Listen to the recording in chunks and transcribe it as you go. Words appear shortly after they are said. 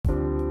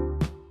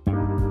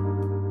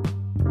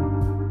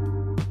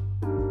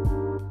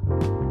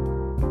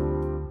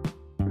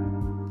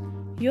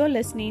You're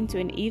listening to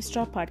an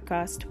Eavesdrop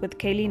podcast with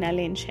Kaylee, Nale,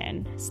 and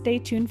Shan. Stay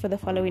tuned for the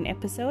following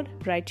episode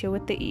right here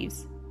with the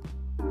Eves.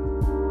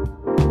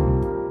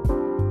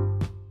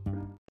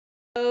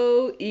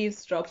 Hello,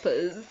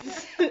 eavesdroppers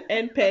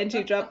and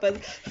panty droppers.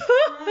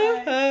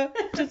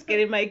 Just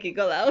getting my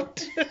giggle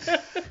out.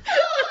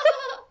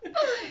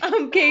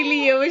 I'm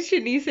Kaylee, you're with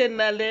Shanice and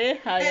Nale.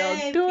 How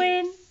y'all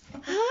doing?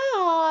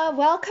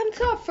 Welcome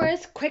to our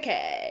first quickie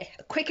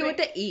with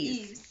the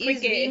Eves. Eves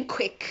being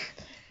quick.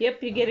 Yep,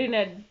 you're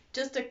getting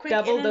Just a quick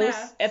double in and dose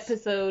out.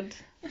 episode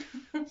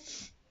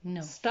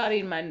No.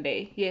 starting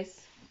Monday.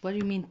 Yes, What do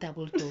you mean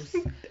double dose?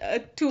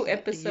 2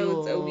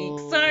 episodes a week.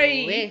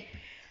 Sorry. Wait.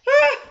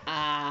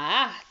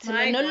 My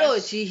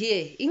Terminology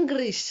here.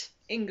 English.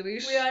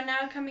 English. We are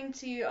now coming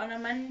to you on a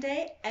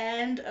Monday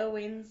and a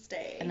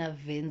Wednesday. And a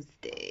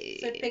Wednesday.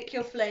 So pick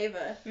your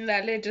flavor.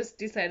 Nale just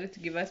decided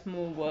to give us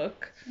more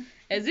work,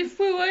 as if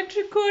we weren't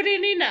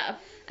recording enough.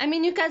 I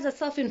mean, you guys are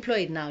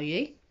self-employed now,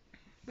 yeah?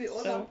 We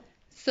all So are.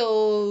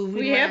 So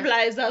we have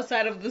lives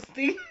outside of this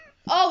thing.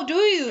 Oh, do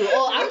you?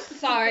 Oh, I'm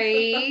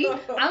sorry.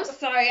 I'm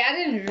sorry. I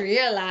didn't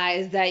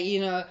realize that,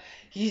 you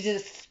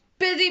just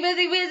busy. I'm not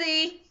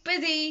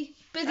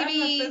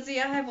busy.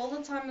 I have all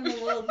the time in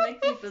the world.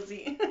 Make me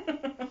busy.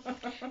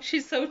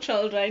 She's so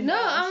chilled right No,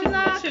 now. I'm She's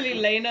not. literally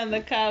laying on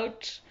the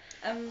couch.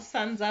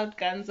 Sun's out,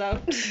 guns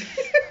out.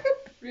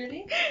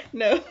 Really?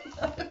 No.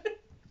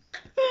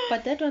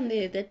 But that one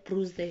there, that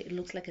bruise there, it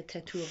looks like a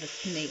tattoo of a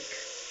snake.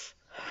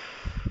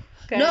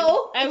 Guys,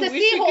 No, I it's a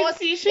wish you could seahorse.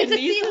 see It's a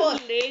Shanice's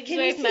seahorse. legs Can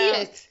you right see now.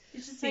 it?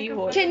 You should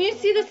Seahorse. Can you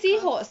see the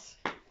seahorse?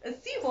 A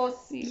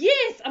seahorse.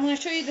 Yes, I'm going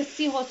to show you the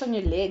seahorse on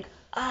your leg.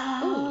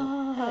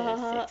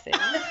 Ah.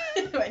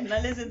 Sexy. Wait,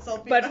 Nala's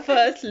insulting. But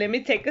first, let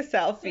me take a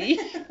selfie.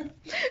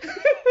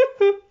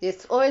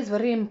 It's always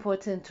very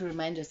important to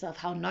remind yourself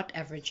how not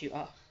average you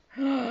are.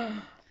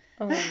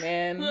 Oh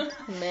man.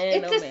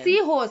 It's a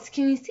seahorse.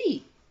 Can you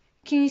see?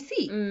 Can you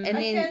see? And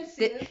I can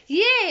see it.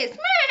 Yes,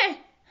 man.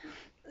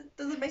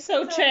 Does it make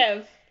So sense?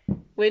 Trev,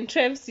 when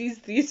Trev sees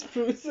these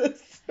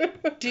bruises,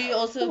 Do you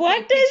also What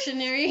read does-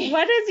 Pictionary?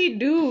 what does he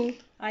do?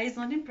 He's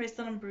not impressed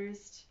that I'm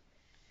bruised.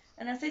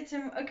 And I said to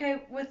him,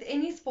 okay, with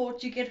any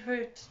sport you get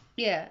hurt.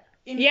 Yeah.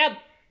 Yeah,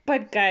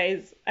 but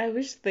guys, I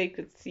wish they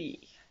could see.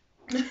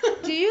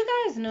 Do you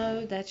guys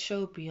know that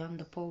show Beyond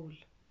the Pole?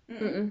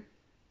 Mm-mm.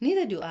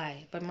 Neither do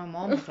I, but my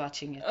mom was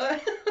watching it.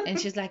 And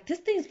she's like, this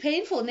thing's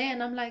painful, Nay.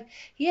 And I'm like,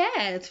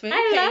 yeah, it's very I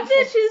painful. love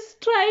that she's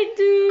trying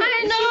to.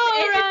 I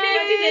know, she's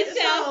right? educating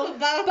herself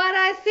about. But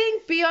I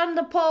think Beyond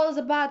the Pole is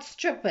about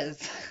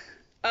strippers.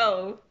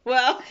 Oh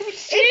well,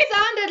 It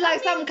sounded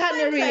like some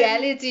kind of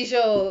reality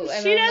show.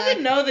 And she I'm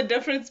doesn't like, know the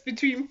difference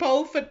between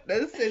pole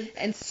fitness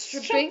and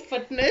stripping.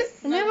 strip fitness.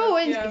 Remember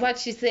when Yeah. what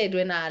she said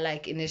when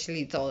I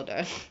initially told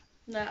her?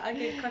 No, I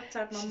get cucked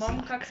out. My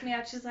mom cucks me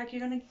out. She's like, you're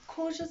going to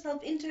cause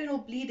yourself internal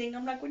bleeding.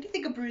 I'm like, what do you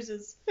think of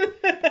bruises? I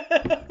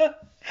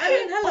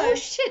mean, hello. Oh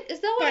shit! Is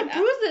that what But, a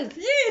bruise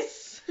is?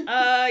 Yes.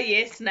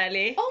 Yes,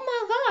 Nale. Oh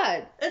my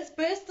god! It's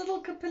burst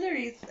little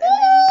capillaries.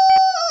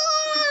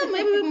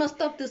 Maybe we must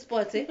stop this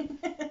sport, eh?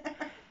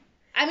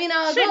 I mean,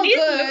 I was all Shanice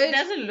good.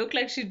 doesn't look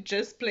like she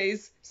just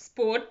plays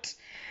sport.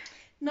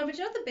 No, but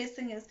you know what the best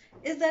thing is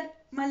that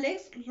my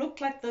legs looked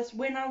like this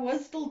when I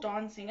was still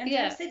dancing. And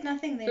Yeah. I said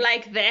nothing then.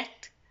 Like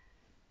that.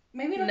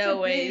 Maybe not No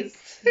so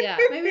ways. big. Yeah.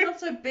 Maybe not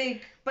so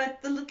big,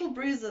 but the little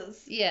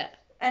bruises. Yeah.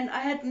 And I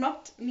had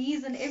knocked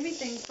knees and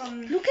everything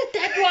from... Look at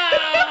that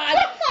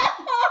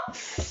one.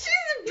 She's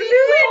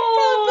blue and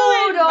purple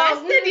and Oh,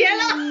 mustard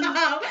yellow.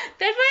 mm.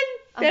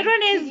 That I'm one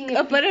taking is a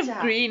a bit of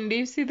picture. green. Do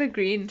you see the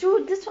green?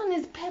 Dude, this one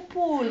is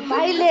purple, It's got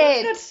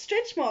violet.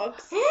 stretch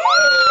marks.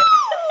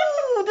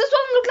 Ooh, this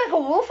one looked like a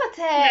wolf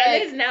attack.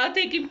 Nale is now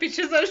taking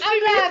pictures of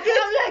I'm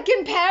like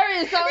in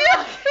Paris. I'm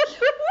like,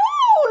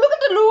 woo, look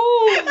at the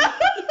Louvre.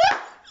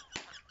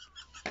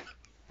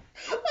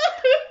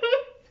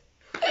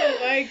 Oh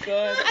my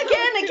god.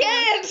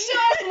 Again, show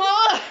us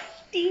more.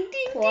 Ding,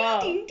 ding,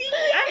 Wow. ding, ding, ding.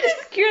 I'm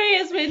just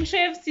curious when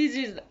Trev sees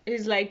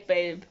he's like,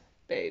 babe.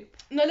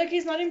 No, look,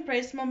 he's not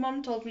impressed. My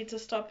mom told me to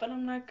stop, and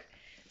I'm like,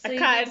 so I you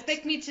can't.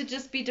 expect me to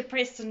just be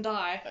depressed and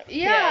die?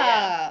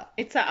 Yeah.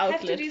 It's an I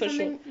have to outlet do for sure.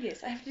 something.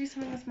 Yes, I have to do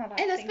something with my life.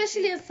 And thank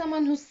especially you. as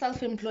someone who's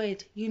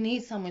self-employed, you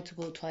need somewhere to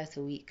go twice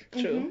a week.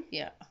 True.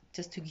 Yeah,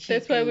 just to keep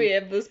That's why you- we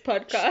have this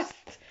podcast.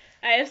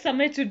 I have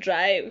somewhere to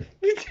drive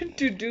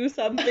to do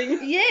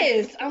something.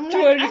 Yes, I'm To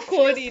like, a I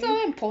recording. feel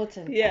so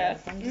important. Yeah.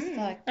 guys. I'm just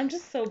like, I'm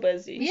just so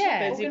busy.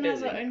 Yeah. Busy, Organize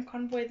busy. our own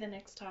convoy the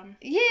next time.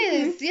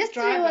 yes,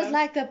 yesterday was Driver.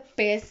 like the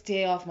best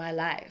day of my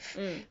life.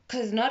 Mm.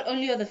 Because not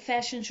only of the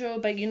fashion show,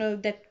 but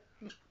that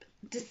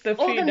this The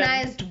freedom.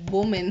 organized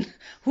woman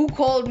who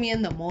called me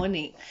in the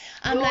morning.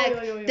 I'm Yo, like,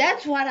 yo, yo, yo.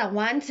 that's what I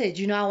wanted.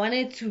 I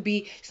wanted to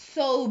be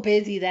so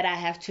busy that I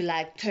have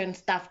to turn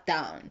stuff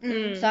down.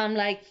 So I'm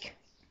like,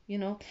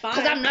 because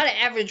Fine. I'm not an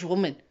average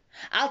woman.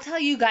 I'll tell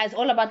you guys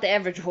all about the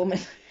average woman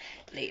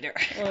later.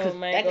 Oh 'Cause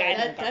my that guy-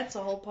 God. That's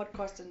a whole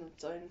podcast in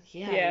its own.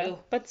 Yeah, yo.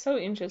 but so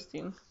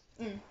interesting.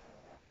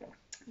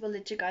 We'll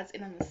let you guys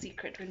in on the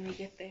secret when we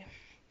get there.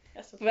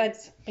 That's what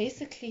But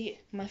basically,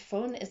 my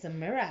phone is a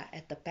mirror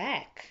at the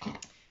back.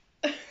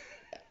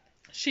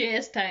 She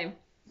has time.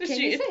 Can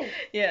you say?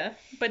 Yeah,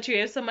 but you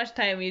have so much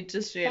time, you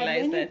just But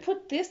realize when you that.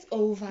 put this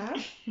over,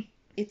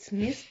 it's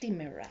misty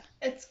mirror.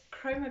 It's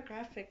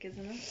chromographic,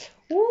 isn't it?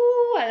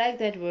 Ooh, I like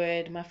that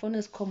word. My phone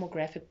is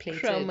chromographic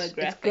plated.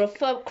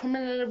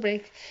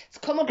 Chromographic. It's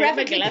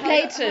chromographically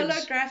plated.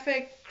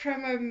 Holographic,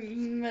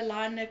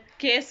 chromomelanic.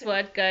 Guess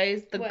what,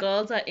 guys? The What?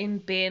 girls are in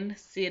Ben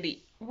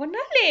City.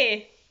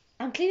 Wanale!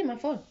 I'm cleaning my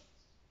phone.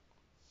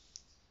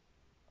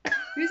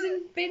 Who's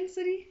in Ben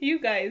City? You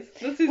guys.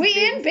 This is We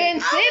in Ben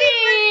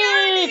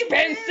City.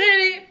 Ben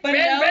City.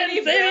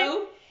 Benoni, City.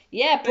 bro.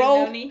 Yeah,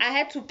 bro. Benoni. I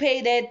had to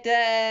pay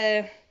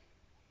that.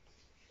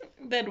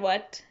 That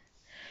what?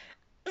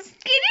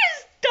 Skinny,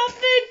 stop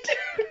it!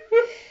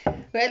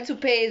 We had to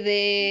pay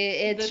the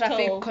air The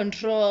traffic toll.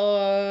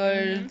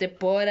 control, the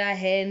border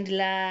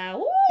handler.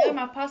 Ooh. Yeah,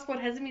 my passport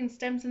hasn't been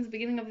stamped since the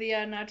beginning of the year,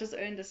 and I just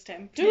earned a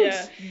stamp. Dude.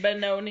 Yeah,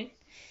 Benoni.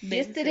 Ben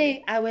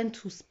Yesterday I went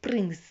to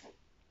Springs.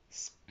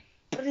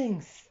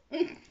 Springs.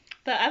 City.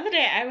 The other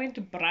day I went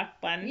to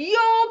Brakpan.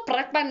 Yo,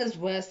 Brakpan is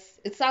worse.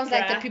 It sounds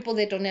like the Bra. people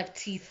that don't have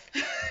teeth.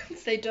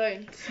 They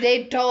don't.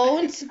 They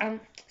don't.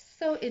 I'm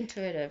so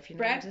intuitive, you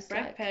know.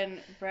 Brakpan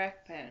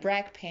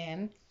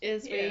Brakpan.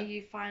 is where Yeah.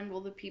 you find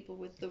all the people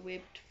with the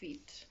webbed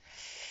feet.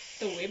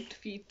 The webbed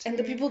feet. And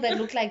the people that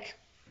look like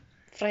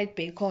fried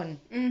bacon.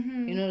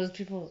 Mm-hmm. You know those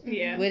people?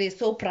 Yeah. Where they're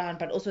so brown,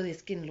 but also their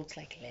skin looks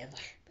like leather.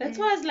 That's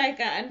why I was like,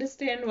 I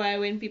understand why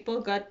when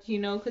people got,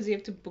 because you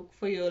have to book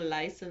for your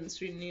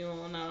license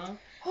renewal now.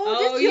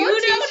 that's you your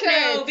don't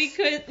know t-shirt.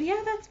 because,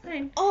 yeah, that's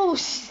fine. Oh,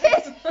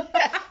 shit.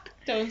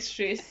 Don't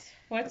stress.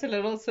 What's a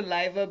little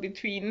saliva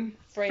between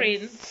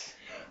friends?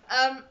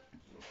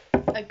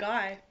 A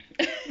guy.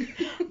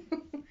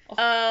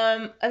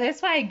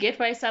 That's why I get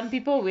why some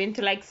people went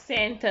to like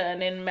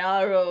Santon and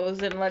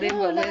Melrose and whatever,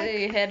 No, where like-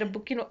 they had a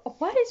booking.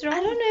 What is wrong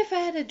I don't know if I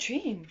had a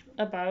dream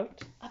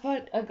about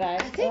about a guy?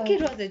 I think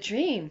it was a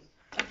dream.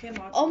 Okay,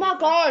 Martin. Oh my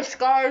gosh,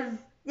 guys.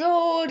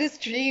 Yo, this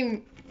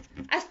dream.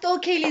 I stole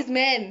Kaylee's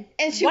man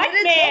and she What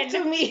wouldn't man?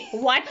 talk to me.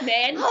 What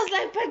man? I was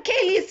like, but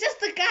Kaylee, it's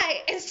just a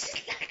guy. And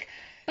she's like,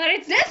 But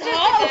it's That's just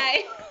all. a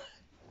guy.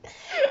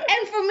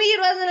 and for me, it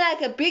wasn't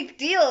like a big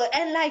deal.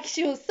 And like,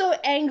 she was so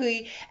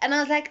angry. And I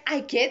was like, I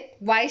get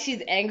why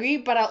she's angry,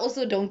 but I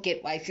also don't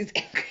get why she's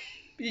angry.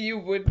 You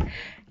would.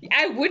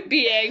 I would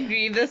be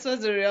angry if this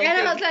was a real And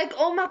thing. I was like,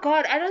 oh my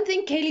god, I don't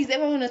think Kaylee's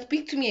ever gonna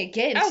speak to me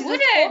again. I She's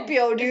wouldn't. a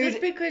Scorpio, Is dude.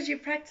 this because you're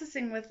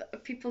practicing with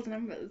people's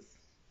numbers?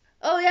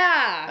 Oh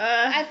yeah.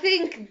 Uh. I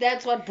think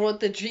that's what brought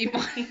the dream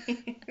on.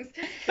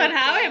 But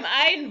how am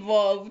I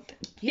involved?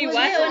 He was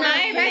was there when I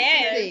my was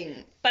man.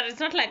 practicing. But it's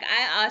not like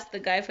I asked the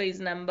guy for his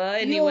number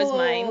and he was Yo,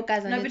 mine.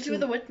 guys, I No, need but to- you were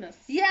the witness.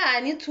 Yeah,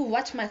 I need to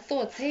watch my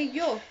thoughts. Hey,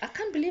 yo, I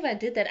can't believe I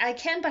did that. I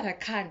can, but I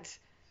can't.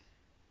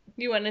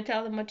 You want to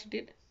tell them what you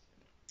did?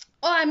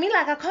 Oh, I mean,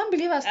 like, I can't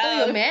believe I stole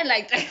Oh. your man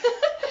like that.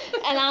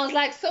 And I was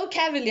like so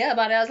cavalier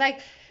about it. I was like,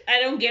 I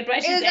don't get why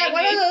she's it's like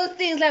one angry. of those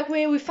things like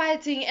where we're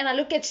fighting, and I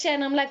look at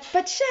Shan, I'm like,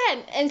 but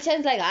Shan, and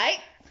Shan's like, I.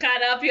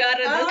 Cut up your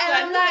other And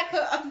I'm like,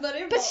 I'm not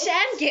but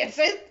Shan gets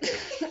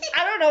it.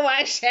 I don't know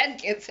why Shan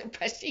gets it,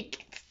 but she gets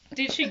it.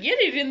 Did she get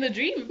it in the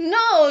dream?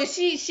 No,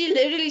 she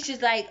literally,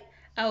 she's like,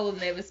 I will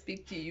never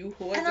speak to you,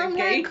 who was and I'm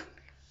okay? like,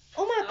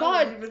 oh my I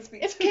god, wouldn't even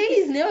speak if to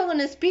you. Kaylee's never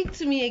gonna speak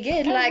to me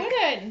again, I like,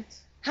 wouldn't.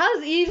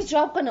 how's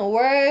eavesdrop gonna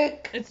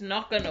work? It's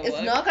not gonna It's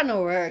work. not gonna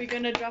work. We're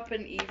gonna drop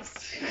an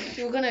Eves.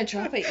 We're gonna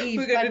drop an Eve,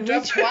 We're gonna but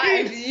drop which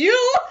one?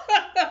 you.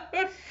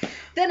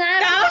 Then I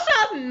Thou have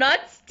shalt not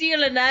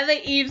steal another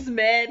Eve's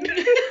man.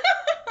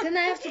 then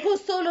I have to go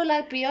solo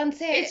like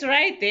Beyonce. It's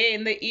right there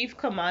in the Eve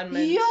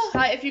commandment. Yo.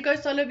 Hi, if you go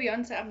solo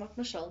Beyonce, I'm not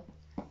Michelle.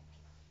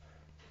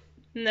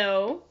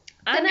 No.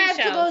 Then I have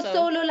to Michelle, go so-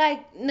 solo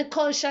like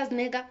Nicole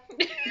Scherzinger.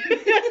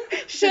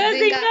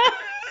 Scherzinger.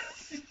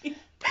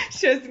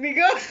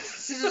 Scherzinger.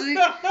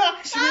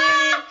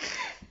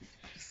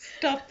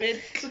 Stop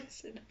it.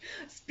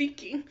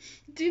 Speaking,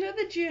 do you know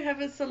that you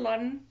have a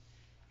salon,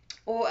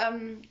 or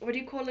what do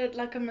you call it,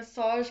 like a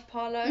massage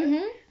parlor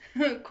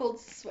Mhm. called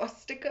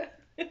Swastika?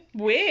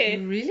 Where?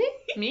 Really?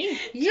 Me.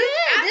 Yeah,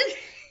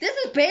 this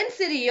is Ben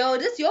City, yo.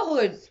 This your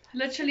hood.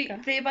 Literally,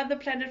 Okay. there by the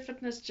Planet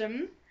Fitness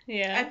gym,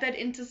 Yeah. at that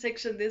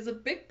intersection, there's a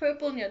big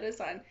purple and yellow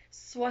sign,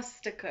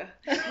 Swastika.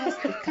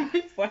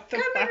 What the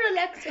Come and fuck?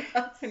 relax with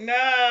us. No.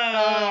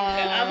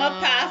 I'm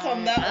a pass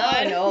on that I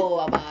one. don't know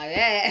about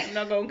that. I'm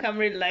not gonna come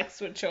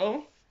relax with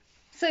you.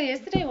 So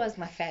yesterday was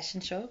my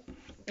fashion show.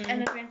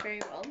 And it went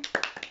very well.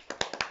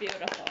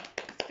 Beautiful.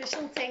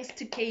 Special thanks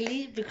to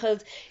Kaylee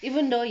because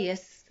even though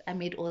yes, I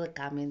made all the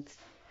garments.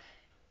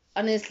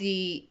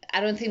 Honestly,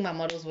 I don't think my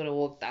models would have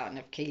walked down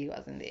if Kaylee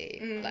wasn't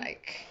there.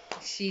 Like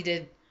she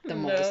did the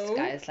most, No.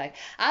 guys. Like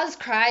I was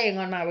crying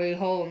on my way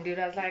home, dude.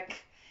 I was like,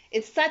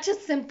 it's such a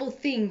simple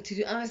thing to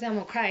do. Honestly, I'm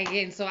gonna cry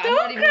again, so I'm Don't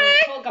not even cry.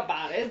 gonna talk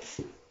about it.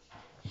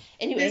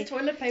 Anyway, There's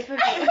toilet paper.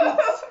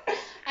 I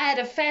had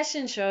a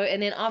fashion show,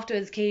 and then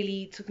afterwards,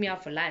 Kaylee took me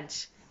out for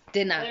lunch,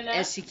 dinner, Dinner.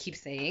 as she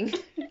keeps saying.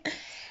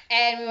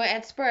 And we were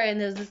at Spur,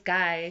 and there was this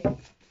guy.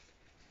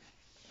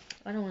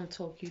 I don't want to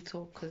talk. You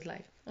talk, cause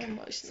like I'm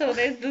emotional. So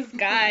there's this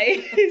guy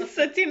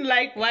sitting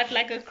like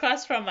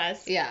across from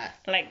us. yeah,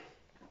 Like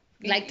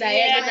like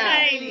Yeah, diagonal.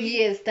 tiny.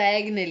 Yes,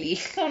 diagonally.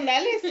 So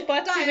Nali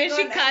spots him and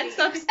she can't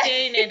stop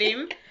staring at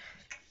him.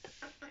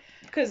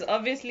 Because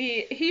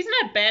obviously he's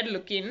not bad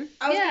looking.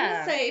 I was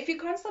Yeah. gonna say, if you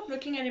can't stop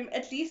looking at him,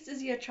 at least is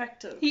he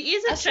attractive? He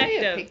is I'll show you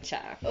a attractive.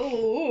 picture.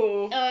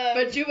 Oh,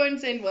 but you won't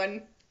send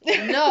one.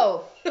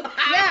 No.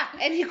 Yeah,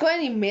 and he got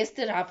and he messed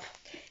it up.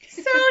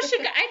 So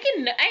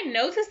I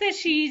noticed that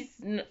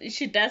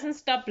she doesn't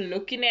stop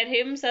looking at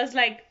him. So I was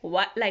like,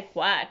 what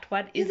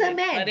is He's it? a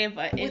man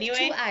Whatever. with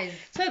Anyway. 2 eyes.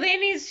 So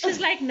then she's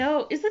like,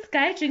 no, is this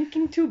guy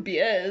drinking 2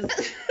 beers?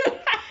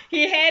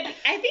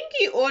 I think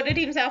he ordered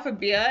himself a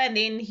beer and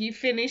then he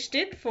finished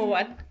it for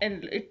what?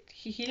 And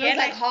he It had was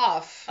like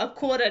half. a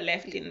quarter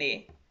left in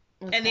there.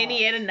 It was And then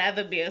he half. had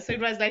another beer. So it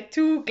was like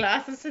 2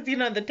 glasses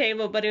sitting on the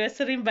table, but he was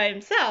sitting by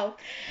himself.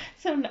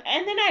 So, and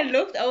then I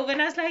looked over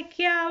and I was like,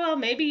 yeah, well,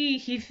 maybe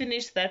he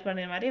finished that one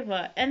and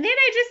whatever. And then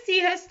I just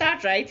see her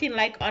start writing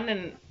like on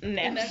a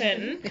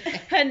napkin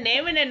her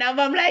name and a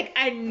number. I'm like,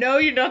 I know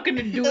you're not going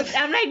to do it.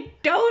 I'm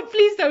like,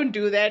 please don't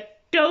do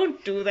that.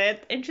 Don't do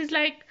that. And she's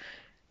like,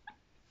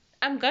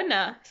 I'm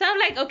gonna. So I'm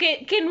like,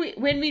 okay,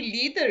 when we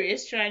leave the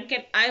restaurant,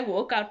 can I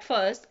walk out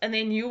first and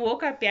then you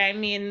walk up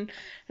behind me and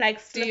like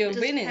slip your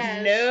this business?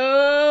 cash?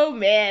 No,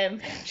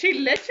 ma'am. She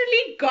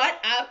literally got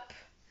up.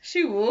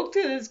 She walked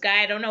to this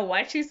guy. I don't know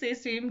what she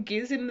says to him.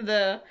 Gives him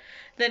the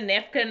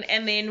napkin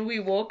and then we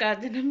walk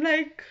out and I'm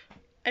like,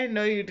 I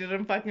know you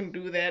didn't fucking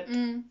do that.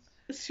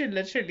 She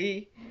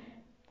literally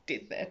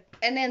did that.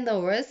 And then the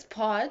worst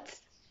part,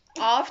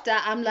 after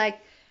I'm like,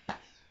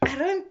 I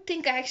don't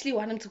think I actually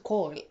want him to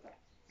call.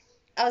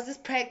 I was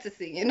just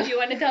practicing, you know. You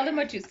want to tell them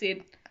what you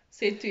said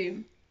to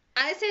him?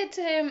 I said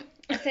to him,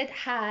 I said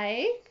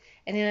hi,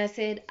 and then I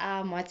said,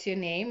 what's your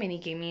name? And he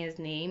gave me his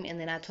name, and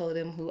then I told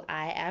him who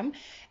I am,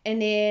 and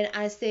then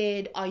I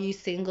said, are you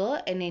single?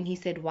 And then he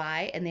said,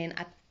 why? And then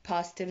I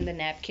passed him the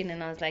napkin,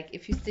 and I was like,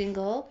 if you're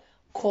single,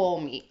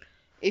 call me.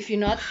 If you're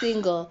not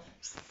single,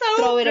 So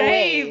throw it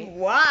brave. away.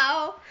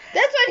 Wow.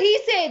 That's what he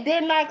said.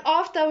 Then like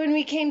after when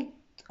we came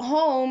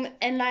home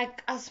and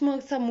like I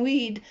smoked some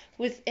weed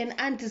with an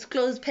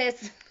undisclosed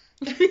person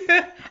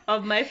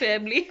Of my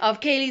family. of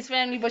Kaylee's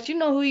family, but you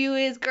know who you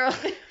is, girl.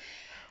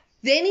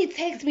 Then he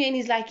texts me and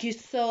he's like, you're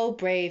so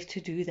brave to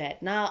do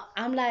that. Now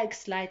I'm like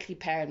slightly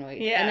paranoid.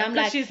 Yeah, And I'm 'cause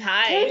like, she's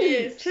high.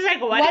 Kaylee, She's like,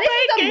 what if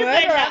I he's a give my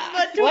number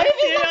murderer? to What a if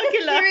he's like a serial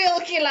killer? serial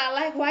killer?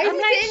 Like, why is I'm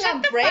he like, saying shut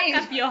I'm the brave?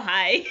 fuck up, you're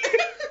high.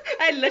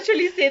 I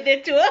literally said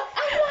that to her.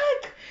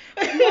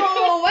 I'm like, no,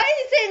 why are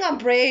you saying I'm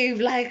brave?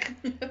 Like,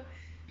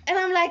 and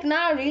I'm like,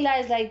 now I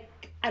realize, like,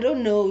 I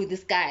don't know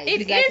this guy. It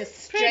He's like a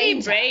is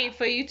pretty stranger. brave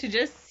for you to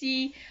just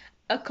see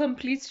a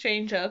complete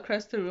stranger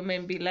across the room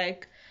and be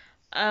like,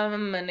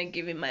 I'm gonna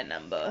give him my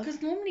number.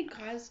 Because normally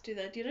guys do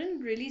that. You don't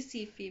really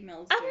see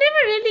females. I've do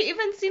never really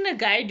even seen a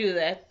guy do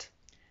that.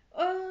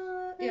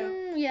 Yeah.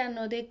 Yeah,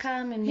 no, they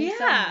come and make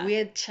Yeah. some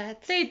weird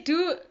chats. They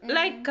do,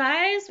 like,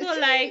 guys will,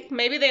 like,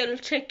 maybe they'll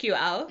check you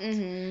out.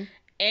 Mm-hmm.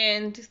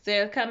 And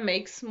they'll come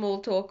make small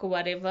talk or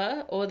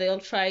whatever, or they'll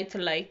try to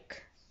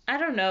like, I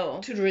don't know.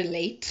 To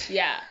relate.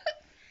 Yeah.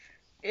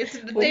 They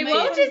maybe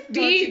won't just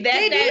be they that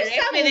They do direct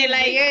some when they're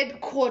like,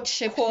 weird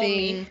courtship call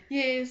thing. me.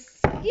 Yes.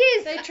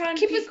 Yes, They try and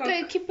keep it peacock.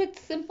 straight, keep it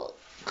simple.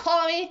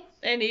 Call me.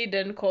 and he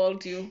didn't call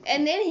you.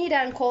 And then he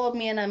done called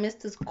me and I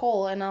missed his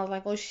call and I was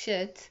like, oh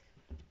shit.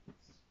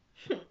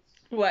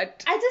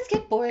 What? I just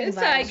get boring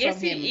So I vibes guess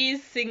from him. he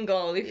is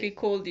single if he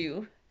called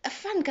you. A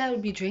fun guy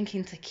would be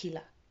drinking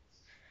tequila.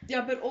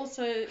 Yeah, but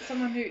also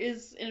someone who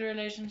is in a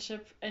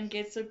relationship and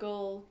gets a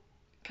girl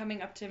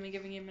coming up to him and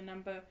giving him a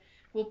number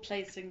will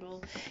play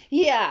single.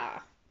 Yeah.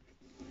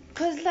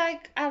 Cause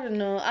like, I don't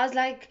know. I was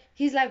like,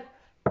 he's like,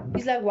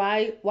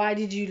 why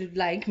did you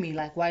like me?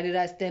 Like, why did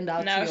I stand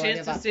out Now to you she or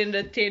has to whatever? send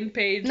a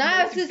 10-page Now I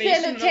have to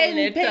send a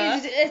motivational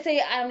 10-page letter.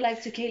 essay. I'm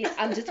like to Kaylee,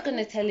 I'm just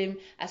gonna tell him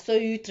I saw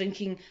you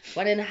drinking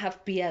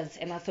 1.5 beers,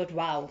 and I thought,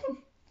 wow,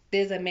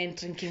 there's a man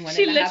drinking 1.5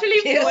 She beers.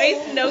 literally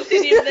voice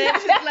noted him that.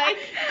 She's like,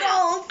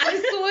 girls,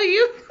 I saw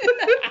you.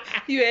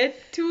 You had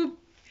 2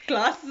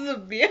 glasses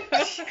of beer.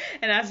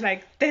 And I was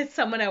like, that's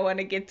someone I want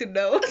to get to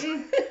know.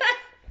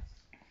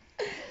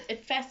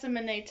 It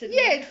fascinated me.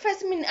 Yeah, at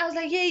first I was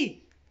like,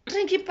 yay,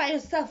 drinking by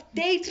yourself,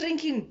 day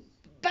drinking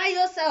by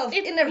yourself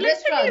in a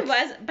literally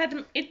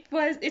restaurant.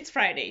 It's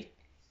Friday.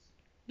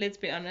 Let's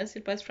be honest,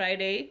 it was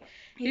Friday.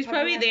 He He's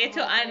probably probably there has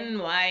to a hard day.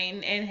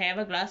 unwind and have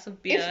a glass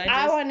of beer. If and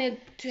I just-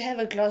 wanted to have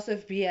a glass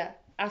of beer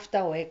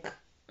after work,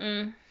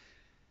 Mm.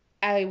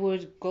 I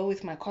would go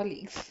with my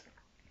colleagues.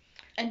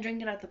 And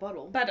drink it out the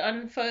bottle. But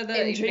on further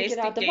And drink it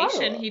out the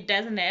investigation, bottle. he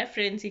doesn't have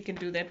friends he can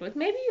do that with.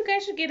 Maybe you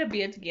guys should get a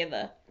beer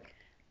together.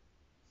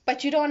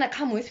 But you don't want to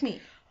come with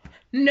me.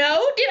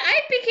 No, did I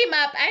pick him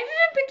up? I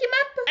didn't pick him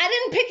up. I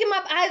didn't pick him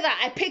up either.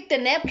 I picked the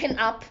napkin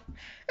up.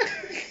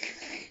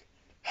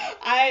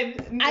 I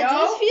I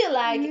just feel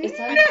like it's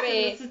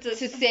unfair Unsolicited.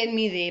 to send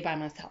me there by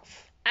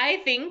myself. I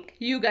think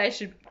you guys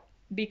should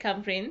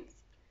become friends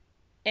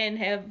and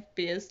have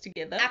beers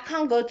together. I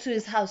can't go to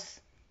his house.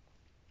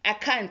 I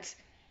can't.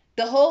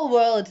 The whole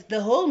world,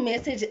 the whole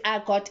message I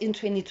got in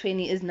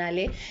 2020 is,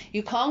 Nale,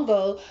 you can't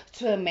go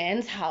to a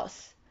man's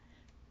house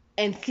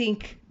and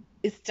think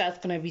it's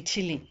just gonna be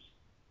chilling.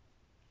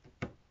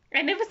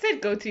 I never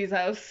said go to his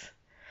house.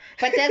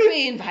 But that's where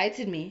he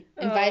invited me.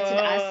 Invited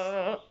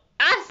us.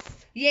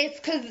 Us? Yes,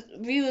 because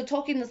we were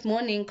talking this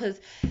morning because,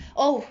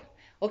 oh,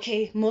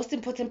 okay, most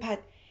important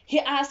part, he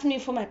asked me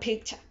for my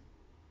picture.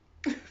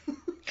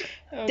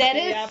 That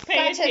is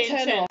pay such a turn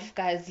attention. off,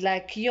 guys.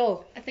 Like,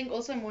 yo. I think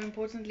also more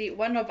importantly,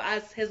 one of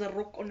us has a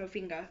rock on her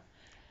finger.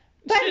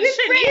 But we're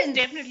Shanice friends.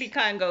 definitely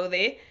can't go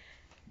there.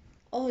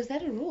 Oh, is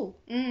that a rule?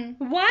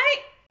 Why?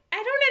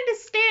 I don't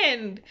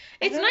understand.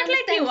 It's don't not like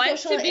he understand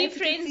wants to social be efficacy.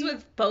 friends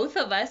with both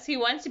of us. He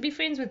wants to be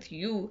friends with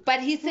you. But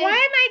he said, Why am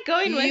I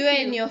going with you you?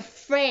 and your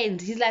friend.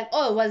 He's like,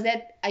 oh,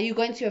 are you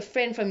going to your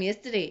friend from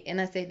yesterday?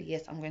 And I said,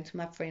 yes, I'm going to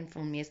my friend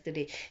from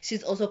yesterday.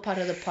 She's also part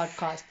of the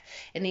podcast.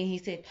 And then he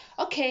said,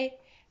 okay,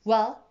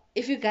 well,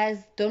 if you guys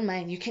don't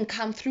mind, you can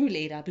come through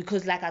later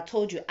because like I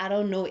told you, I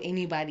don't know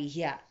anybody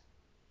here.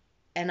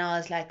 And I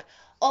was like,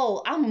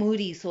 oh, I'm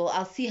moody, so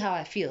I'll see how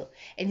I feel.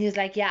 And he's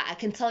like, yeah, I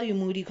can tell you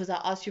moody because I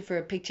asked you for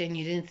a picture and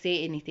you didn't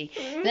say anything.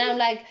 Then I'm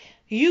like,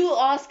 you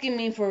asking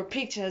me for a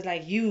picture is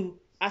like you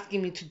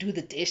asking me to do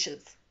the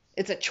dishes.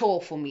 It's a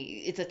chore for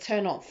me. It's a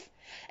turn off.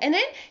 And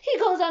then he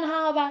goes on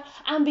how about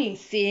I'm being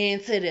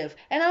sensitive.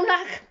 And I'm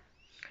like,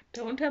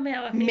 Don't tell me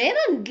how I feel. men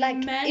are like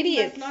Man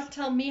idiots. does not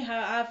tell me how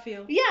I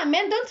feel. Yeah,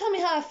 man, don't tell me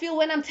how I feel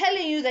when I'm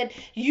telling you that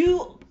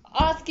you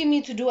asking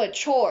me to do a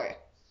chore.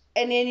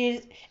 And then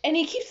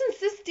he keeps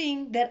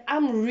insisting that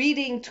I'm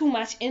reading too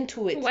much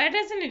into it. Why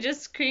doesn't he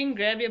just screen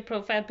grab your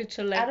profile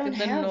picture like I don't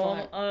the have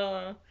normal?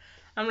 one.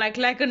 I'm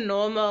like a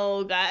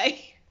normal guy.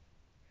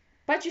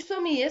 But you saw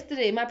me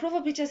yesterday. My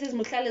profile picture says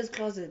Muhlale's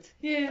closet.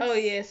 Yes. Oh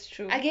yes,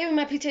 true. I gave him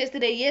my picture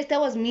yesterday. Yes,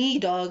 that was me,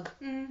 dog.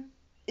 Mm.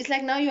 It's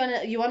like now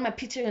you want my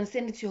picture and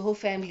send it to your whole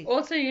family.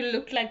 Also, you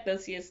looked like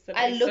this yesterday.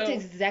 I looked so-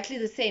 exactly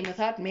the same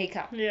without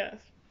makeup. Yeah.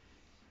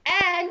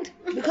 And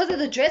because of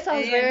the dress I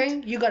was And-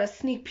 wearing, you got a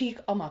sneak peek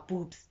on my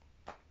boobs.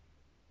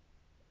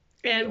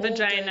 And All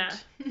vagina.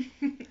 good.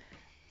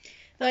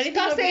 The only thing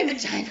Stop that saying we-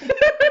 vagina.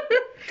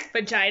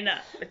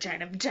 Vagina.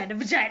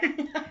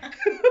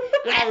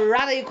 I'd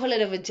rather you call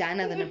it a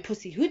vagina than a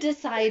pussy. Who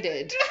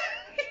decided?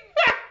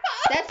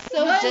 That's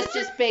so No,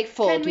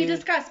 disrespectful, Can we dude.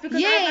 discuss? Because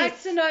I'd Yes.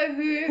 like to know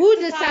Who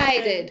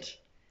decided?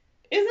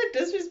 Is it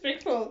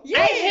disrespectful? I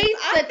hate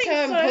I the think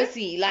term so.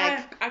 pussy.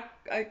 Like,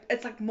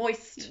 it's like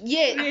moist.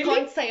 yeah, I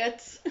can't say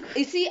it.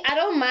 you see, I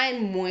don't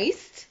mind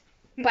moist,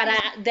 but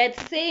that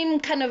same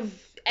kind of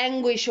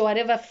anguish or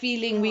whatever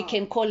feeling we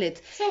can call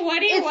it. So what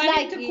do you It's want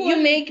like him to call you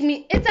it? make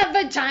me. It's a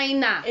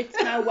vagina.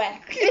 It's now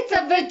whack. It's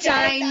a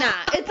vagina.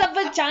 It's a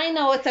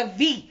vagina with a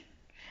V.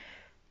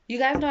 You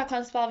guys know I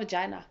can't spell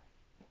vagina.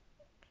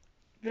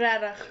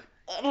 Rarig.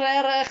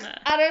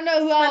 I don't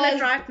know who Spell I it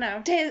was right now.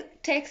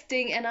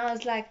 texting, and I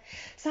was like,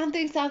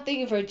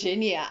 something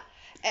Virginia.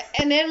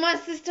 And then my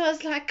sister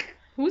was like,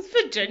 Who's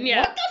Virginia?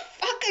 what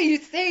the fuck are you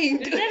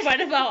saying, Is dude? that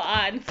one of our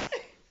aunts?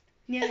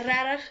 Yeah,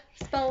 rarig.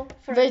 Spell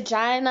for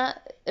Vagina,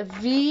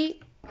 VIR.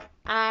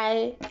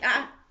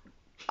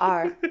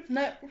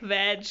 No.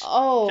 Veg.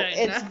 Oh,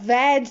 Vagina. it's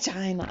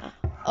vagina.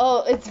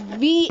 Oh, it's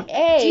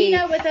VA.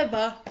 Gina with a B.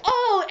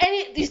 Oh,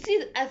 and you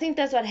see, I think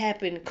that's what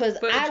happened because I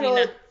Vagina.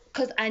 wrote,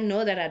 because I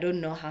know that I don't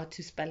know how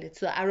to spell it,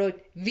 so I wrote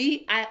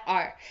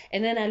VIR,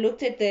 and then I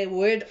looked at the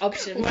word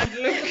option, What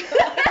look?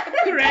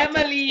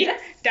 Grammarly.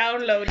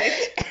 Download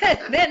it.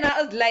 and then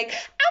I was like,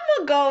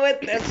 I'm gonna go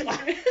with this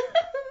one.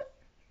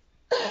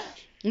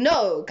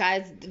 No,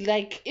 guys,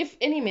 like if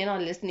any men are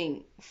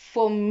listening,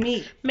 for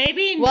me,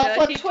 Maybe in well,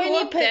 for dirty 20,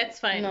 talk, that's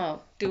fine.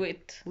 No, Do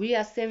it. we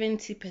are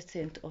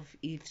 70% of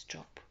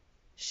eavesdrop,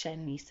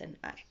 Shanice and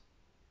I.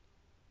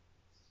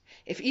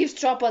 If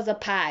eavesdrop was a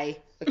pie,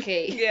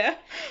 okay, Yeah.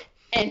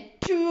 and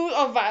two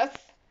of us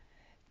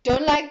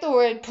don't like the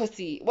word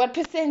pussy, what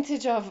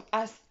percentage of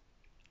us?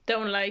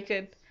 Don't like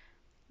it.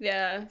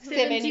 Yeah.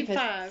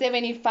 75.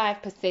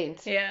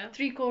 75%. Yeah.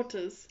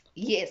 3/4.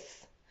 Yes.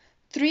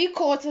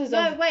 3/4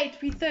 No, of. wait,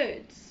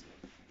 3/3.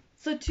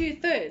 So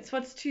 2/3.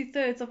 What's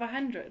 2/3 of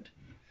 100?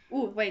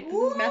 Oh, wait, this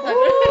is math. Let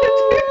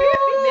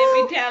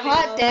me tell you.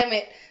 Hot damn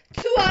it.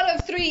 2 out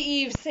of 3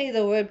 Eves say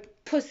the word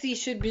pussy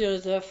should be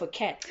reserved for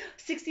cats.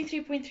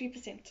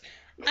 63.3%.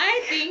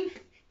 I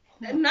think.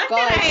 Not God,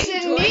 that I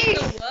enjoy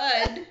Shanice. the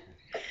word.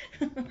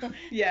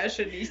 Yeah,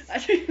 Shanice. I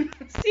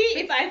don't- See,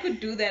 if I could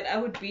do that, I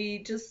would be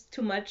just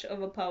too much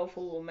of a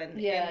powerful woman.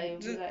 Yeah, And you'd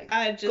be just- like-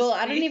 I'd just Girl,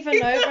 I don't even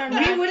know if I'm We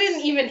right.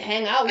 wouldn't even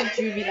hang out with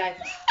you, be like,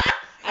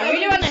 I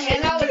really want to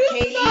hang out with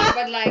Kaylee,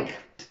 but like,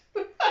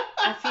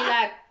 I feel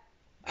like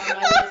I'm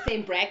not in the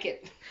same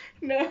bracket.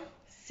 No.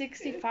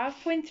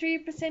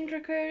 65.3%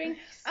 recurring.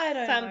 I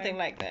don't Something know.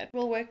 like that.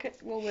 We'll work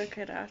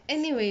it out.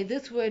 Anyway,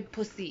 this word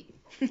pussy.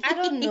 I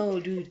don't know,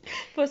 dude.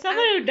 For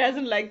someone who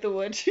doesn't like the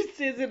word, she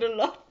says it a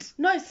lot.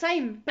 No,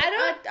 same. But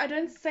I I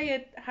don't say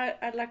it how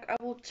I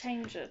will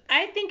change it.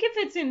 I think if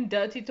it's in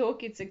dirty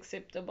talk, it's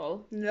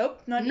acceptable.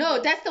 Nope. Not No,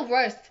 even. that's the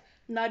worst.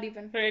 Not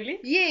even. Really?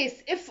 Yes,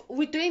 if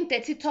we're doing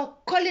dirty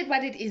talk, call it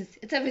what it is.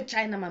 It's a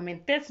vagina, my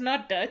man. That's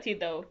not dirty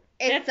though.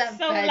 It's That's a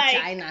so like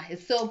vagina.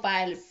 It's so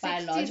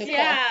biological.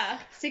 yeah.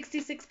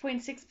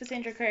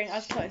 66.6% recurring. I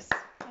was close.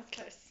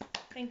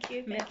 Thank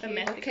you.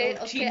 Mathematical Okay,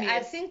 I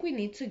genius. think we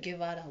need to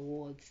give out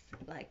awards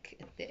like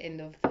at the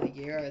end of the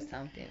year or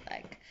something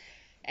like,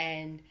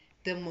 and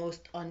the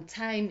most on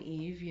time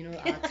Eve, you know,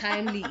 our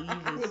timely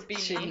Eve Would be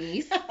is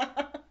me.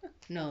 Shanice.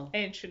 No,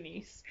 And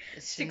Shanice.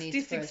 it's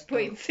Shanice first, though.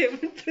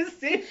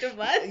 66.7% of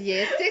us.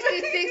 Yes,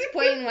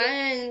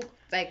 66.1.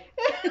 Like,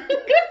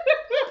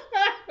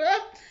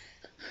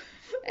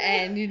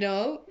 and you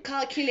know,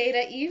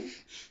 calculator Eve.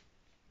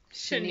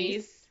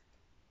 Shanice.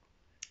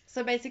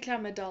 So basically,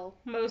 I'm a doll.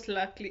 Most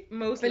likely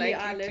Billie to.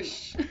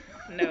 Eilish.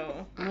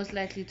 No. Most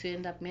likely to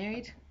end up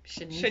married.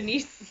 Shanice.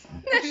 Shanice.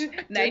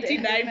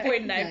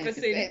 99.9%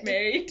 90%.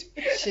 married.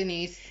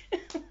 Shanice.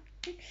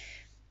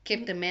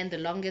 Kept the man the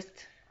longest.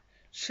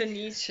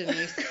 Shanice.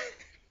 Shanice.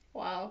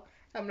 Wow.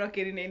 I'm not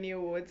getting any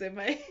awards, am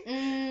I?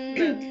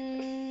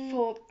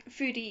 For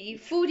Foodie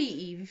Eve. Foodie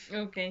Eve.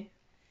 Okay.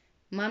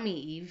 Mummy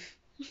Eve.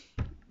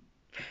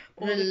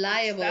 All the good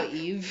Reliable stuff.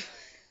 Eve.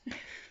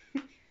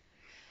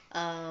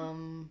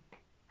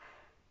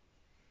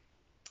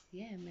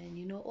 Yeah, man,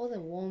 you know all the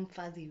warm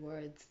fuzzy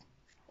words.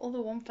 All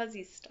the warm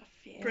fuzzy stuff.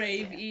 Yes.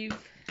 Brave Eve.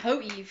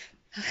 Ho Eve.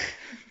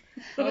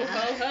 Ho,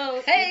 ho,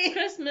 ho. Hey. It's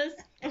Christmas.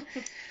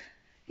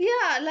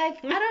 Yeah,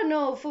 like I don't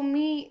know. For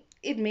me,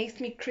 it makes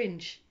me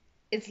cringe.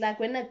 It's like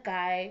when a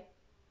guy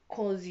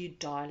calls you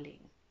darling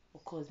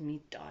or calls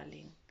me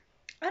darling.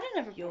 I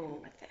don't have a Yo.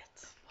 problem with that.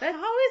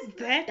 How is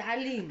that?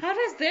 Darling. How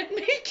does that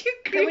make you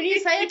Okay, when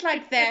you cringe? say it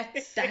like that,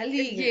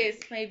 Darling. yes,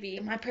 maybe.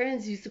 My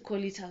parents used to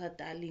call each other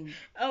darling.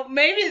 Oh,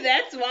 maybe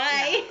that's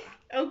why.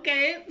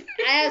 Okay.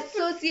 I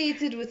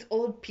associated with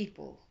old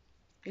people.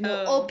 You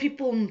know, Oh. old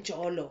people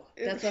mjolo.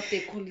 That's what they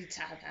call each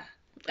other.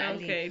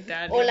 Darling. Okay,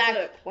 darling. Or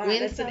like Wow, when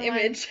that's an someone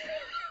image.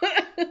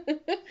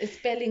 is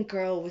spelling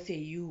girl with a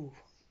U.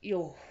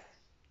 Yo,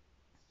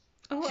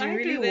 Oh, do you I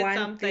really do that want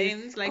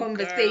sometimes, this like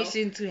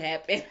conversation to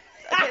happen?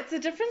 Okay, it's a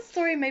different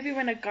story maybe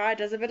when a guy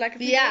does it, but like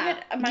if you do Yeah,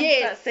 it amongst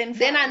yes. us, then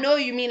Then I fine. know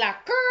you mean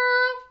like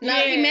girl.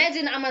 Now Yeah.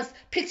 imagine I must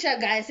picture a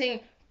guy saying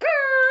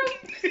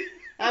girl.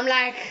 I'm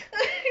like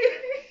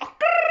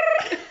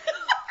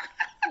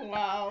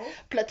Wow.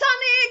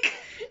 platonic.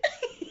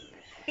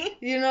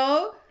 You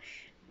know?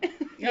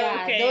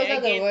 Yeah, Okay, those I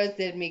are the get- words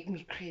that make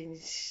me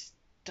cringe.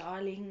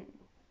 Darling,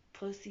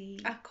 pussy.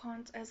 I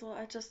can't as well.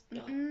 I just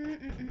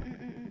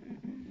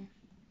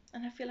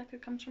and I feel like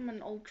it comes from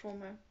an old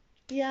trauma.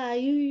 Yeah,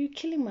 you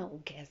killing my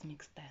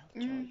orgasmic style,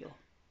 Mm. Jojo.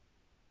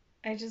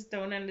 I just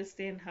don't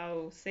understand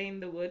how saying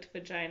the word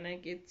vagina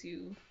gets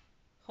you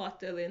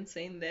hotter than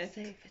saying that.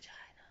 Say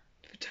vagina.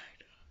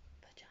 Vagina.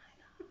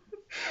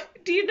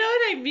 Vagina. Do you know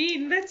what I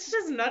mean? That's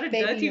just not a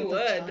Baby, dirty your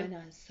word.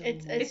 vagina is so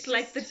It's- moist. It's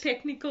like the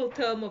technical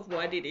term of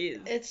what it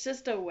is. It's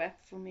just a whap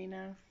for me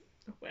now.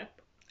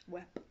 Whap.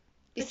 Whap.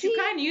 You But you see?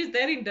 can't use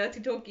that in dirty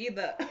talk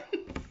either.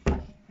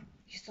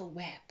 You're so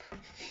whap.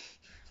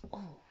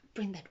 Oh,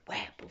 bring that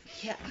whap over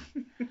here.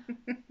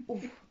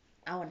 Ooh,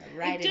 I want to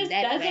ride It in just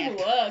that doesn't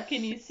whap. work,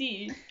 can you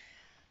see?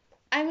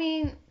 I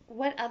mean,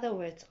 what other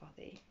words are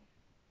there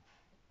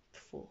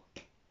for?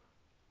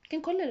 You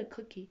can call it a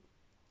cookie.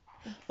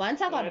 Once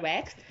I got God.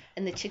 waxed,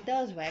 and the chick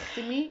that was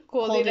waxing me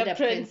Call it a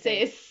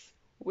princess.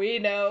 We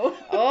know.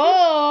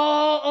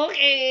 Oh,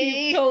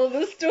 okay. You told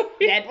the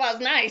story. That was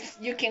nice.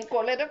 You can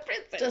call it a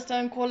princess. Just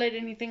don't call it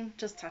anything.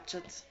 Just touch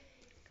it.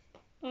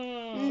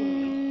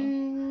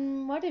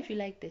 What if you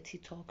like dirty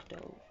talk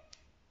though?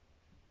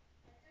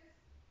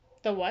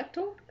 The what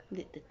talk?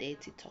 The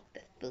dirty talk,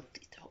 the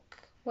filthy talk.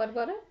 What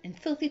about it? And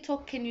filthy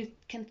talk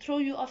can throw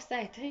you off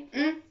site, eh?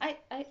 Mm. I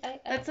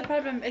That's the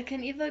problem. It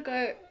can either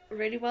go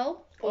really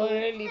well or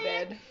Really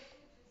bad.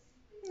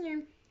 yeah.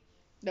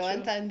 The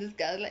one time this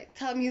guy was like,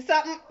 tell me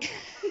something.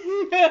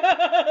 we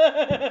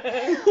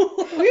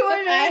We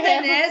were doing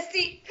the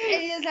nasty.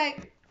 And he was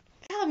like,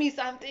 tell me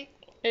something.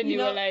 And you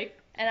know? were like,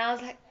 And I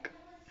was like,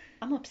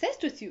 I'm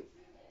obsessed with you.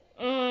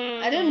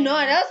 mm. I didn't know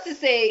what else to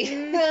say.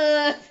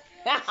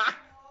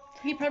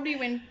 He probably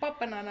went pop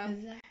banana.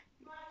 He's like,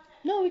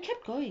 no, we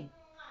kept going.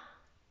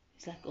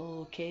 He's like,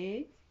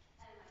 okay.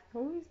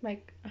 Who is my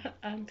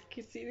aunt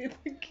kissing in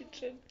the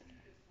kitchen?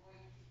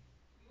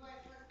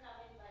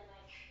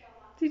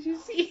 Did you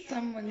see?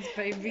 Someone's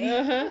baby.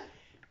 Uh-huh.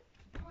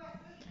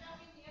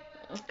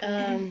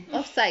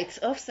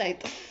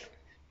 Offsite.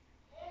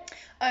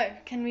 Oh,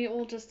 can we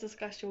all just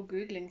discuss your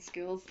Googling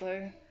skills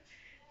though?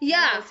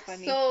 Yeah. was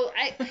funny. So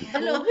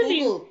hello Googling.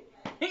 Google.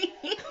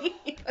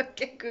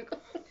 Okay, Google.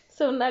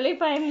 So Nali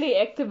finally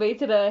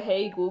activated a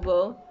Hey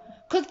Google.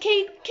 Cause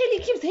Kelly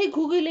keeps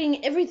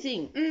googling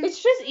everything.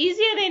 It's just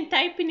easier than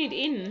typing it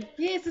in.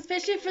 Yes,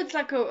 especially if it's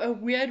like a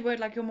weird word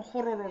like your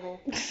mahororo.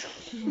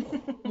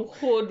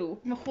 Mukhodu.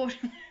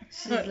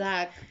 She's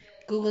like,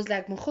 Google's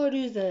like,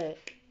 Mukhodu's a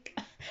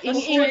Mukhodu in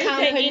is an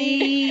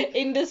company.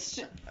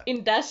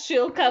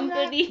 Industrial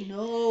company.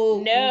 No,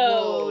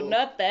 No, Google.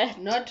 not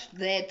that. Not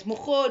that.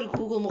 Mukhodu,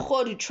 Google,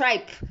 Mukhodu,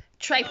 tripe.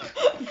 Tripe.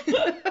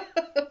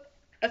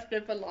 I've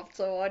never laughed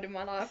so hard in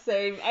my life.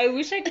 Same. I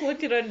wish I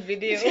caught it on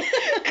video.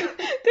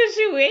 Because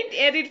she went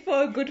at it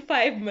for a good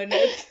 5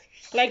 minutes.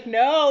 Like,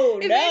 no,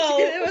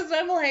 Eventually, it no. was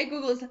normal. Hey,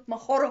 Google, it's like,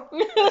 mahoro.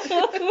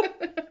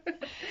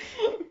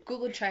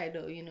 Google tried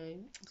though,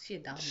 she a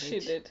dumb bitch. She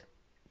did.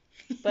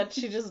 But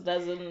she just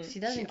doesn't. She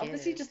doesn't She get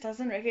obviously it. just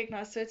doesn't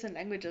recognize certain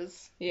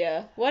languages.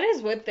 Yeah. What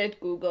is with that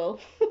Google?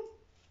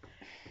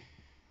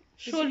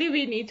 Surely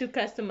we need to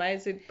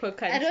customize it per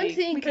country. I don't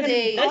think We can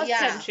they. ask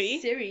Yeah. country.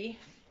 Siri.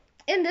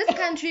 In this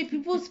country,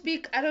 people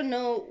speak. I don't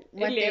know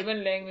what.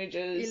 11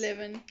 languages.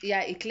 11.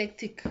 Yeah,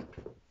 eclectic.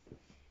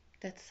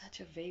 That's such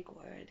a vague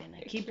word, and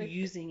I keep Eclectic.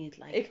 using it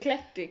like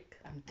Eclectic.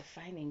 I'm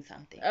defining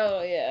something.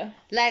 Oh, yeah.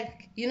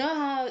 Like, you know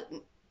how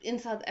in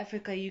South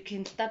Africa you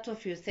can start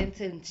off your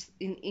sentence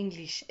in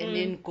English and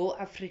then go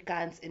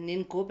Afrikaans and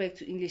then go back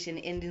to English and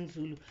end in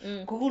Zulu.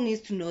 Google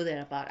needs to know that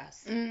about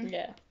us.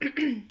 Yeah.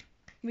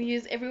 We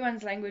use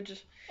everyone's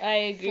language. I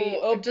agree.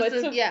 For Or just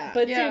bits, a- of, yeah.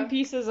 bits Yeah. and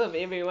pieces of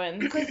everyone.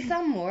 Because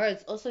some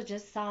words also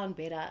just sound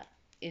better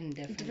in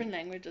Different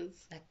languages.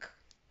 like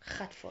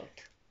Gatfold.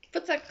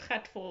 But it's like,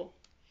 Hurtful.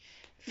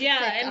 Yeah,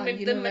 like and our with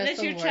the minute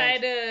universal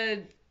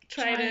you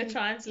try to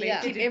translate yeah.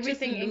 it, keep it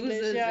everything just English.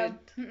 loses Yeah.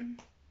 it. Mm-mm.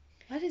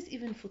 What is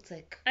even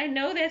Futsek? I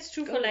know that's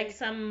true Go for like away.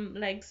 some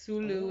like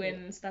Zulu Oh.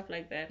 and stuff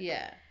like that.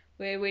 Yeah.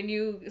 Where when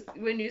you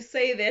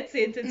say that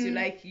sentence, you're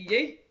like,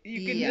 yeah,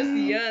 you can Yeah. just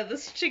hear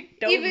this chick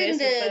don't Even mess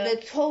with her.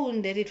 the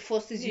tone that it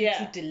forces you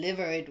Yeah. to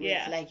deliver it with.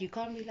 Yeah. Like, you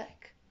can't be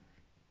like,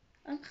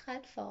 I'm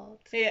Gatfold.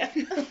 Yeah.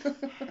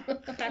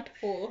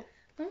 Hurtful.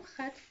 I'm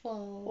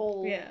Gatfold.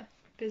 Oh. Yeah.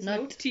 There's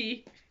no Not-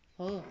 T.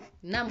 Oh,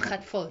 now I'm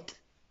Gatfold.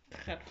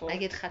 Hurtful. I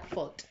get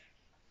Gatfold.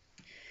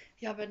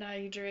 Yeah, but now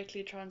you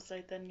directly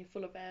translate, then you're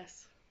full of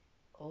ass.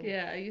 Oh,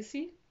 Yeah, you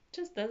see?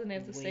 Just doesn't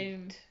have the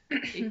same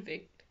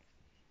effect.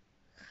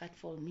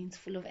 Gatfold means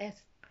full of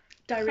S.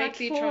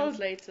 Directly Hurtful.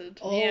 translated.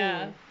 Oh.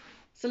 Yeah.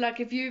 So, like,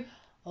 if you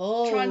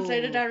Oh.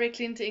 translate it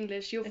directly into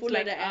English, you're It's full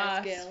like of the ass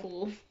ass girl.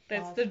 full.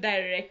 That's Ass. the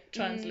direct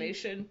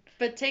translation.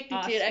 But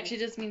technically, it Arsehole. actually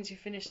just means you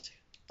finished.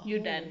 You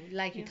Oh, done.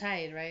 Like you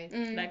tired, right?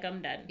 Mm. Like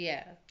I'm done.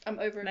 Yeah. I'm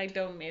over it. Like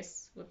don't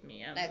mess with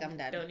me. Like I'm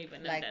done. Don't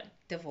even. Like I'm done.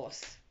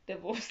 divorce.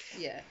 Divorce.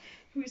 Yeah.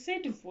 We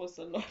say divorce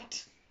a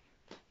lot.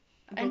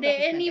 I broke And up there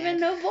with ain't my even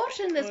dad. no wash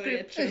in this Oh,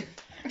 group. yeah,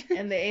 true.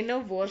 And there ain't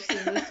no divorce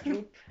in this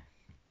group.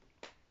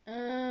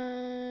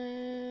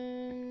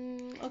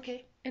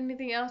 Okay.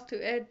 Anything else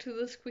to add to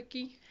this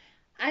quickie?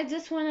 I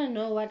just want to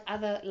know what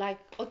other, like,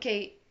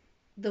 okay,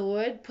 the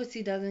word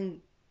pussy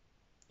doesn't.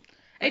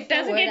 what's It the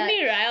doesn't word get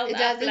me riled It up.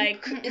 doesn't.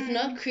 Like, It's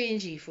not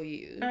cringy for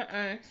you.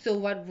 uh-uh. So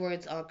what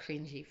words are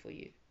cringy for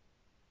you?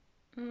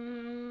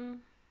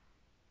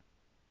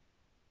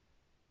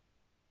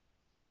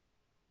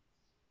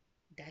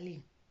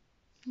 Darling.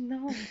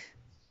 No.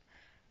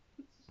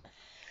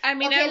 I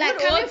mean, Okay, I like,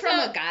 would coming also, from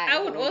a guy,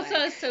 I would though, also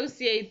like-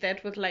 associate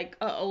that with like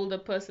an older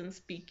person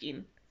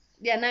speaking.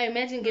 Yeah, now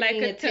imagine Like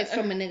getting a a text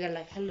from a nigga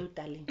like, hello,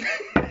 darling.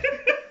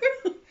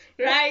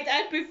 Right,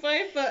 I'd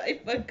prefer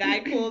if a guy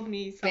called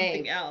me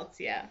something Babe. else.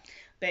 Yeah,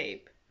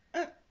 babe.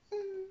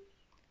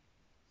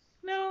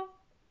 No,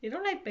 you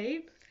don't like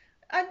babe.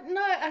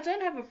 No, I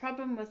don't have a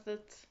problem with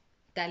it.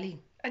 Darling.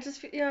 I just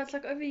feel, yeah, it's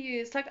like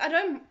overused. Like, I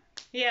don't.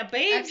 Yeah,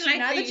 babe's Actually, like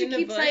now the that you keep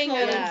universal saying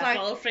it, it's like-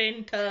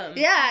 girlfriend term.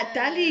 Yeah,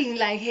 darling,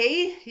 like,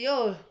 hey,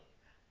 yo.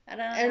 I don't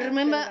know. And how I feel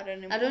remember, about it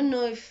anymore. I don't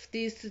know if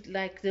this,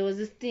 like, there was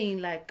this thing,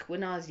 like,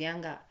 when I was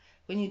younger,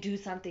 when you do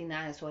something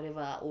nice,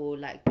 whatever, or,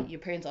 like, your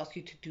parents ask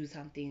you to do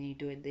something and you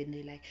do it, then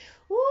they're like,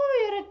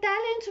 oh, you're a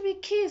darling to be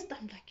kissed.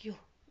 I'm like, yo.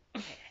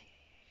 Oh,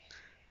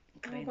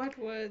 Great. what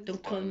words?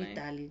 Don't call me I?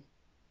 darling.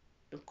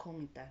 Don't call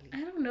me darling.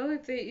 I don't know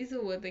if there is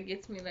a word that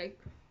gets me like.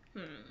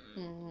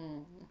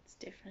 Mhm. It's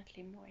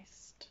definitely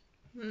moist.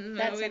 No,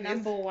 That's it a is.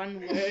 number one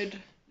word.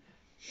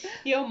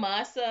 Yo,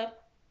 massa.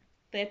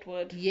 That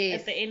word.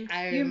 Yes, At the end.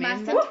 I You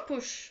remember mustn't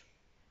push.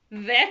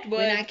 That word.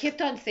 when I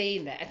kept on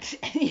saying that,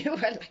 and you were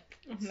like,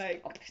 I'm like,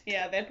 stop it.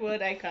 yeah, that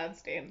word I can't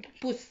stand.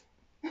 Puss.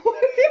 I'm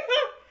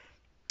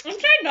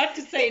trying not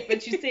to say it,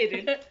 but you said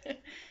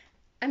it.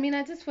 I mean,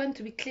 I just want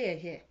to be clear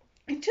here.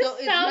 It just So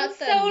it's sounds not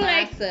the so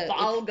like massa, it's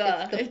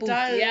vulgar. the It puss.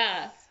 does.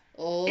 Yeah.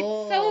 Oh,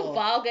 It's so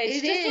vulgar.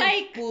 It's it just is,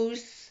 like-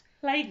 puss.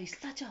 Like He's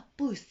such a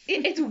puss.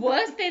 it's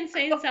worse than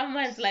saying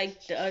someone's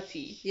like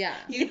dirty. Yeah.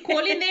 You're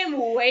calling them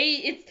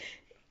it's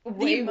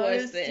way The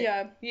worse most, than,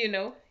 yeah. you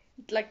know?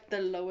 Like the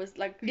lowest,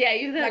 like Yeah,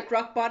 you're like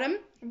rock bottom,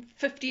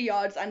 50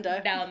 yards under.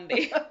 down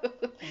there.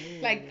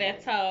 Like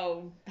that's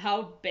how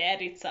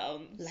bad it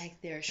sounds.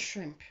 Like they're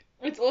shrimp.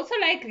 It's also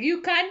like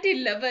you can't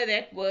deliver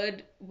that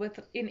word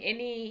in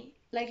any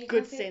Like you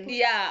Good can say sense. puss.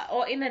 yeah,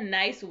 or in a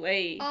nice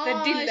way. Oh,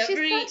 The she's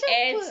delivery such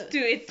a adds puss. to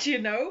it, you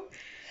know?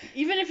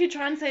 Even if you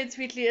try and say it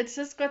sweetly, it's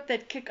just got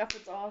that kick up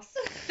its ass.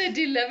 The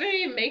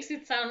delivery makes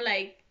it sound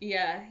like,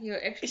 yeah,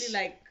 you're actually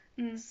like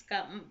Mm.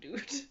 scum,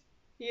 dude.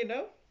 You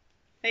know?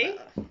 Hey?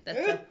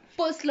 That's a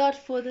puss lot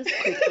for this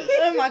quickie.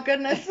 Oh my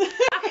goodness.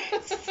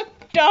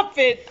 Stop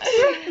it.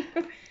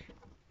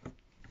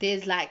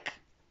 There's like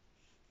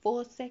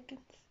 4 seconds.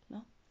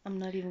 No? I'm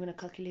not even gonna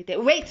calculate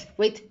that. Wait,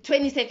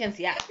 20 seconds,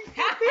 yeah.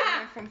 I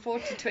went from 4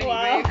 to 20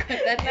 Wow. very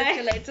quick. That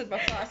escalated my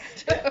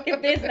fast.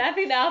 If there's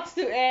nothing else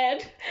to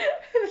add.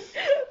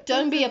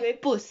 Don't be this is a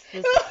it. puss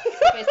this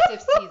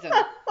festive season.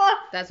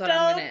 That's what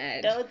I'm gonna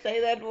add. Don't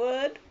say that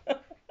word.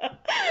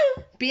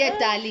 Be a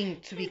darling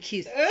to be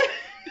kissed.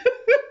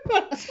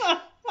 That's Stay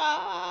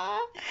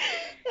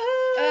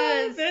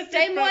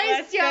it from moist,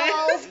 us, y'all.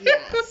 guys.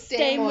 Yeah,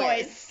 Stay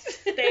moist.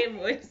 Stay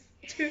moist.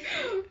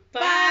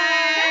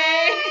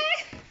 Bye.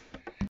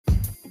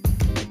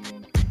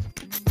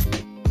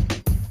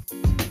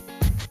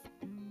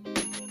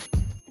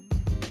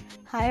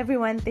 Hi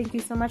everyone, thank you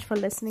so much for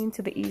listening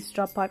to the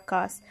Eavesdrop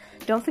podcast.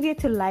 Don't forget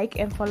to like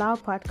and follow our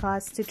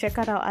podcast to check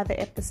out our other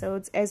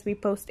episodes as we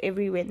post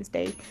every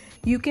Wednesday.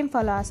 You can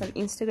follow us on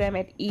Instagram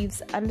at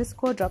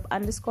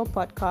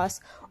Eves_drop_podcast,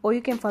 or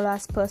you can follow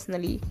us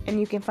personally, and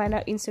you can find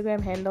our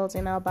Instagram handles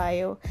in our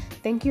bio.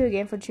 Thank you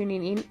again for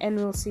tuning in, and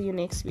we'll see you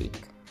next week.